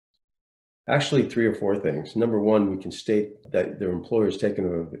Actually, three or four things. Number one, we can state that their employer is taking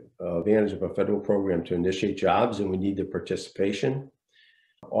advantage of a federal program to initiate jobs, and we need their participation.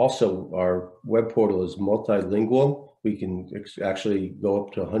 Also, our web portal is multilingual. We can actually go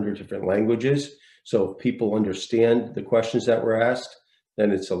up to 100 different languages. So if people understand the questions that were asked,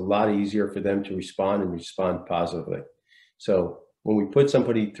 then it's a lot easier for them to respond and respond positively. So when we put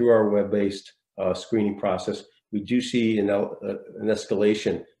somebody through our web-based screening process, we do see an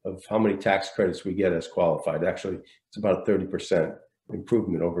escalation of how many tax credits we get as qualified. Actually, it's about a 30%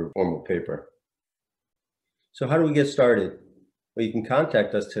 improvement over normal paper. So how do we get started? Well, you can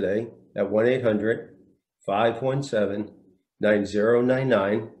contact us today at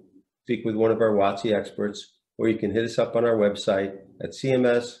 1-800-517-9099, speak with one of our WOTC experts, or you can hit us up on our website at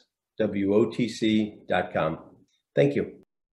cmswotc.com. Thank you.